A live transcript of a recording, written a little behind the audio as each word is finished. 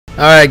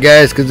Alright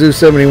guys,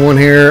 Kazoo71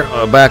 here,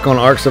 back on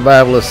Ark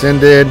Survival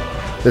Ascended.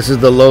 This is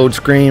the load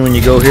screen when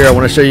you go here. I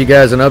want to show you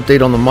guys an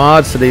update on the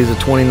mods. Today is the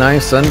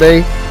 29th,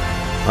 Sunday.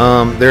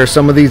 There are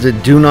some of these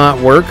that do not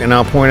work, and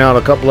I'll point out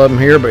a couple of them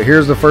here. But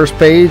here's the first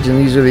page, and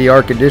these are the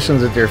Ark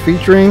editions that they're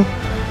featuring.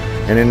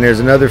 And then there's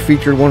another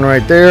featured one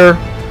right there.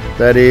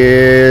 That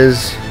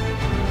is...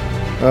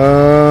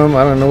 I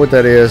don't know what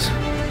that is.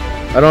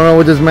 I don't know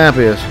what this map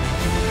is.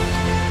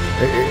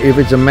 If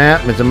it's a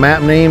map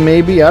name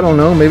maybe. I don't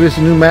know. Maybe it's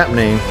a new map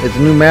name. It's a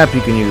new map you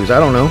can use. I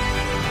don't know.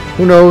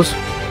 Who knows?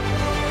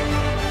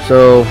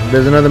 So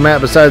there's another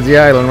map besides the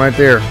island right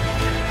there.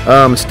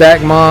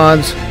 Stack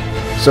mods.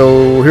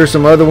 So here's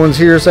some other ones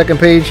here. Second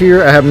page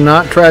here. I have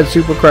not tried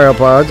Super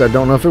Cryopods. I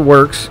don't know if it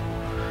works.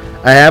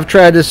 I have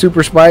tried this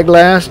Super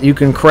Spyglass. You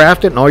can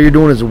craft it, and all you're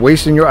doing is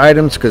wasting your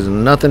items because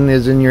nothing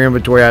is in your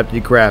inventory after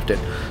you craft it.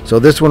 So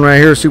this one right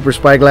here, Super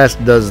Spyglass,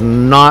 does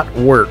not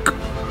work.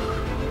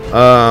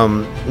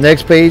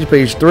 Next page,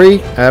 page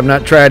 3. I have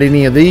not tried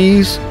any of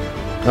these.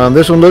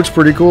 This one looks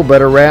pretty cool.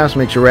 Better rafts,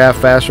 makes your raft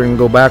faster and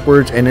go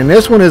backwards. And then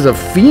this one is a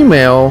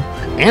female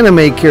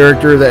anime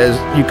character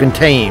that you can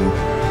tame.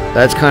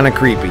 That's kind of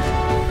creepy.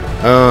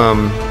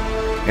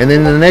 And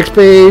then the next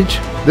page,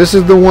 this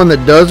is the one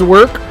that does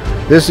work.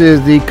 This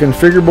is the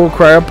configurable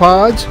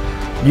cryopods.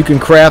 You can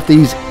craft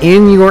these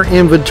in your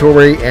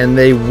inventory and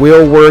they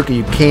will work.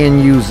 You can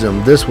use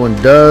them. This one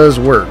does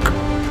work.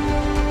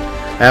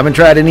 I haven't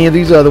tried any of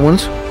these other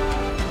ones.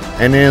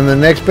 And then the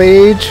next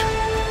page,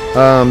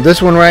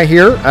 this one right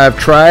here, I've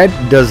tried,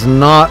 does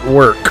not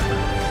work.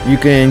 You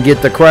can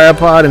get the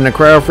cryopod and the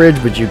cryo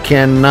fridge, but you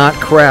cannot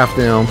craft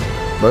them.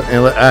 But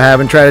I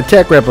haven't tried a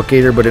tech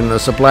replicator, but in the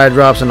supply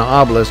drops and the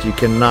obelisk, you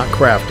cannot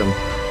craft them.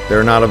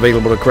 They're not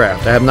available to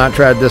craft. I have not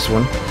tried this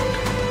one.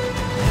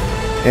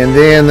 And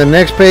then the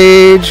next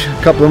page, a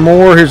couple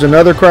more. Here's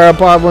another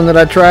cryopod one that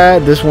I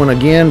tried. This one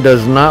again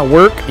does not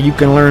work. You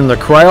can learn the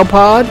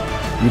cryopod.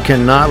 You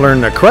cannot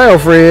learn the cryo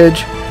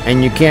fridge,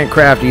 and you can't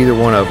craft either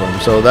one of them.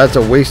 So that's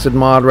a wasted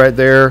mod right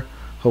there.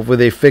 Hopefully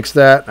they fix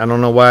that. I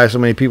don't know why so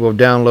many people have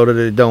downloaded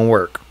it. It don't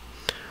work.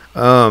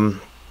 Then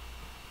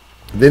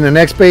the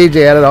next page,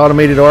 they added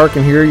automated Ark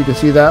in here. You can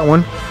see that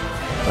one.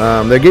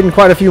 They're getting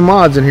quite a few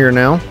mods in here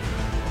now.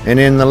 And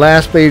then the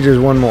last page is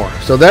one more.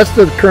 So that's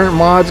the current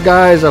mods,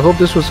 guys. I hope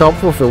this was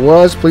helpful. If it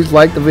was, please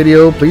like the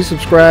video. Please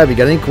subscribe. If you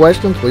got any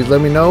questions, please let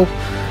me know.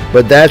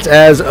 But that's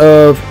as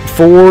of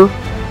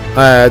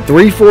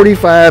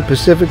 3:45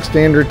 Pacific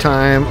Standard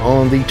Time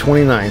on the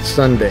 29th,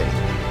 Sunday.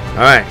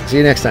 All right. See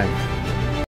you next time.